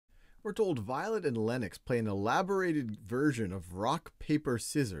We're told Violet and Lennox play an elaborated version of rock, paper,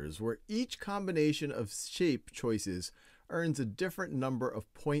 scissors, where each combination of shape choices earns a different number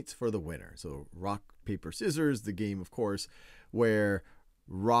of points for the winner. So rock, paper, scissors, the game, of course, where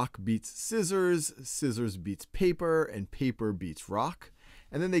rock beats scissors, scissors beats paper, and paper beats rock.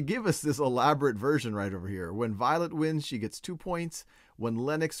 And then they give us this elaborate version right over here. When Violet wins, she gets 2 points. When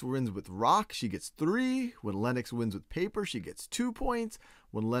Lennox wins with rock, she gets 3. When Lennox wins with paper, she gets 2 points.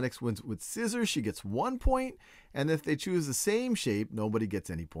 When Lennox wins with scissors, she gets 1 point. And if they choose the same shape, nobody gets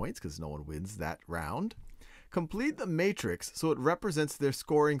any points because no one wins that round. Complete the matrix so it represents their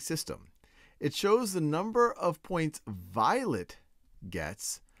scoring system. It shows the number of points Violet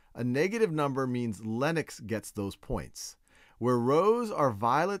gets. A negative number means Lennox gets those points. Where rows are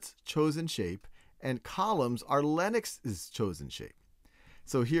Violet's chosen shape and columns are Lennox's chosen shape.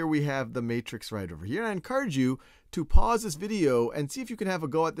 So here we have the matrix right over here. And I encourage you to pause this video and see if you can have a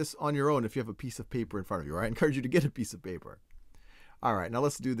go at this on your own if you have a piece of paper in front of you. Or I encourage you to get a piece of paper. All right, now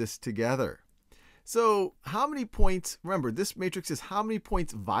let's do this together. So how many points, remember this matrix is how many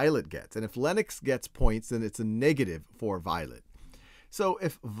points Violet gets. And if Lennox gets points, then it's a negative for Violet. So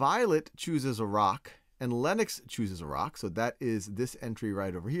if Violet chooses a rock, and Lennox chooses a rock, so that is this entry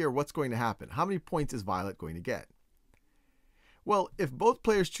right over here, what's going to happen? How many points is Violet going to get? Well, if both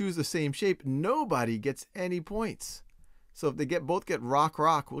players choose the same shape, nobody gets any points. So if they both get rock,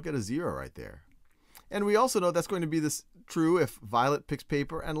 rock, we'll get a 0 right there. And we also know that's going to be true if Violet picks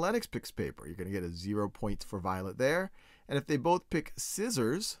paper and Lennox picks paper. You're going to get a 0 points for Violet there. And if they both pick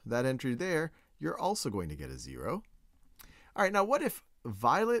scissors, that entry there, you're also going to get a 0. All right, now what if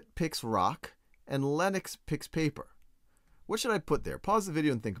Violet picks rock and Lennox picks paper? What should I put there? Pause the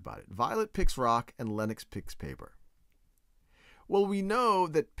video and think about it. Violet picks rock and Lennox picks paper. Well, we know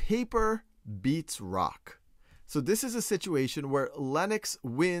that paper beats rock. So this is a situation where Lennox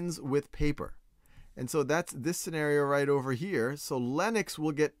wins with paper. And so that's this scenario right over here. So Lennox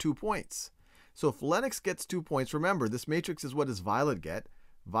will get 2 points. So if Lennox gets 2 points, remember this matrix is what does Violet get?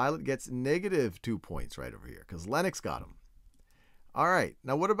 Violet gets negative 2 points right over here because Lennox got them. All right,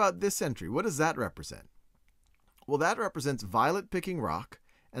 now what about this entry? What does that represent? Well, that represents Violet picking rock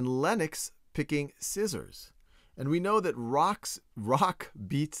and Lennox picking scissors. And we know that rock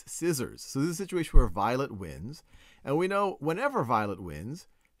beats scissors. So this is a situation where Violet wins. And we know whenever Violet wins,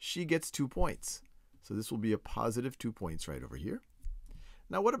 she gets 2 points. So this will be a positive 2 points right over here.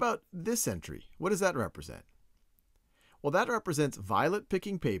 Now what about this entry? What does that represent? Well, that represents Violet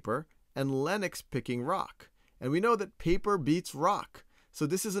picking paper and Lennox picking rock. And we know that paper beats rock. So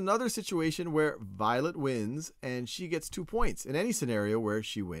this is another situation where Violet wins and she gets 2 points in any scenario where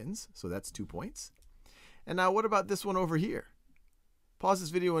she wins. So that's 2 points. And now what about this one over here? Pause this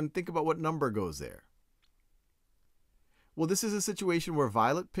video and think about what number goes there. Well, this is a situation where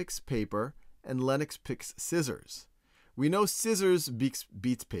Violet picks paper and Lennox picks scissors. We know scissors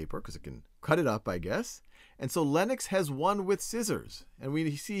beats paper because it can cut it up, I guess. And so Lennox has won with scissors. And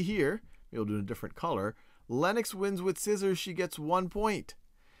we see here, we'll do a different color, Lennox wins with scissors, she gets 1 point.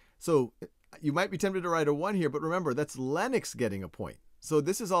 So you might be tempted to write a 1 here, but remember, that's Lennox getting a point. So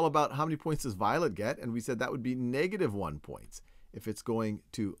this is all about how many points does Violet get, and we said that would be negative 1 points if it's going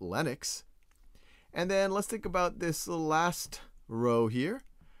to Lennox. And then let's think about this last row here.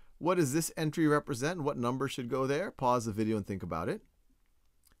 What does this entry represent, and what number should go there? Pause the video and think about it.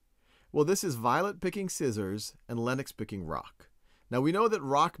 Well, this is Violet picking scissors and Lennox picking rock. Now we know that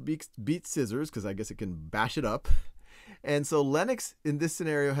rock beats scissors because I guess it can bash it up. And so Lennox in this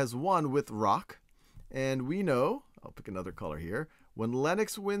scenario has won with rock. And we know, I'll pick another color here, when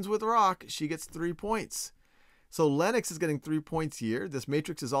Lennox wins with rock, she gets 3 points. So Lennox is getting 3 points here. This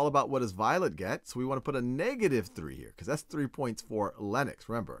matrix is all about what does Violet get. So we want to put a negative 3 here because that's 3 points for Lennox.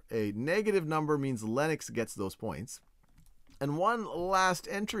 Remember, a negative number means Lennox gets those points. And one last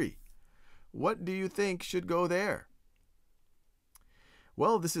entry. What do you think should go there?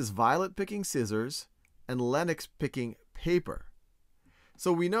 Well, this is Violet picking scissors and Lennox picking paper.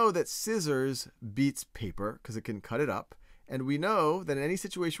 So we know that scissors beats paper because it can cut it up. And we know that in any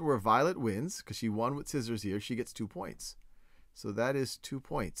situation where Violet wins, because she won with scissors here, she gets 2 points. So that is 2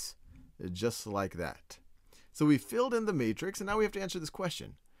 points, just like that. So we filled in the matrix, and now we have to answer this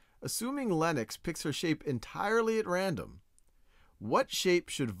question. Assuming Lennox picks her shape entirely at random, what shape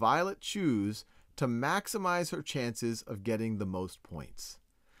should Violet choose to maximize her chances of getting the most points?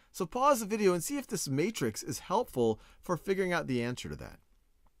 So pause the video and see if this matrix is helpful for figuring out the answer to that.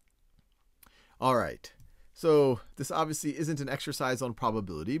 All right. So this obviously isn't an exercise on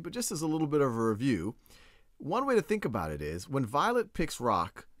probability, but just as a little bit of a review, one way to think about it is when Violet picks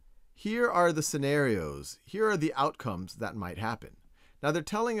rock, here are the scenarios. Here are the outcomes that might happen. Now they're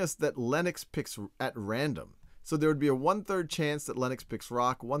telling us that Lennox picks at random. So there would be a 1/3 chance that Lennox picks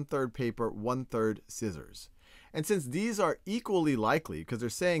rock, 1/3 paper, 1/3 scissors. And since these are equally likely, because they're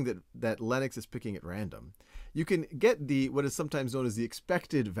saying that Lennox is picking at random, you can get what is sometimes known as the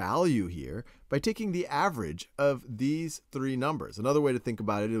expected value here by taking the average of these three numbers. Another way to think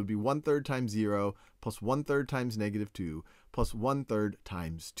about it would be 1/3 times 0 plus 1/3 times -2 plus 1/3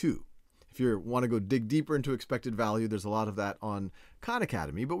 times 2. If you want to go dig deeper into expected value, there's a lot of that on Khan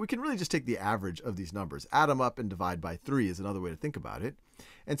Academy, but we can really just take the average of these numbers. Add them up and divide by 3 is another way to think about it.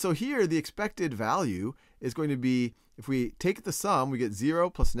 And so here, the expected value is going to be, if we take the sum, we get 0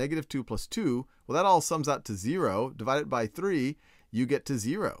 plus -2 plus 2. Well, that all sums out to 0. Divide it by 3, you get to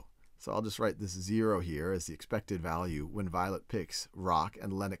 0. So I'll just write this 0 here as the expected value when Violet picks rock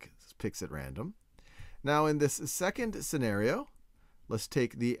and Lennox picks at random. Now in this second scenario, let's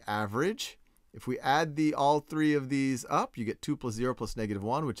take the average. If we add all three of these up, you get 2 plus 0 plus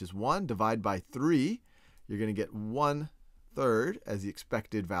 -1, which is 1. Divide by 3, you're going to get 1/3 as the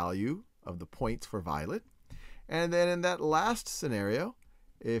expected value of the points for Violet. And then in that last scenario,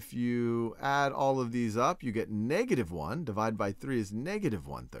 if you add all of these up, you get -1. Divide by 3 is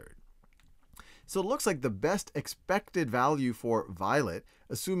 -1/3. So it looks like the best expected value for Violet,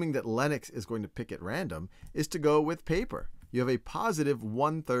 assuming that Lennox is going to pick at random, is to go with paper. You have a positive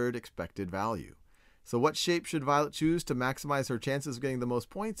 1/3 expected value. So what shape should Violet choose to maximize her chances of getting the most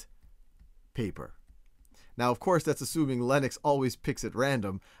points? Paper. Now, of course, that's assuming Lennox always picks at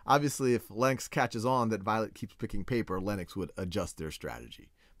random. Obviously, if Lennox catches on that Violet keeps picking paper, Lennox would adjust their strategy.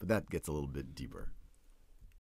 But that gets a little bit deeper.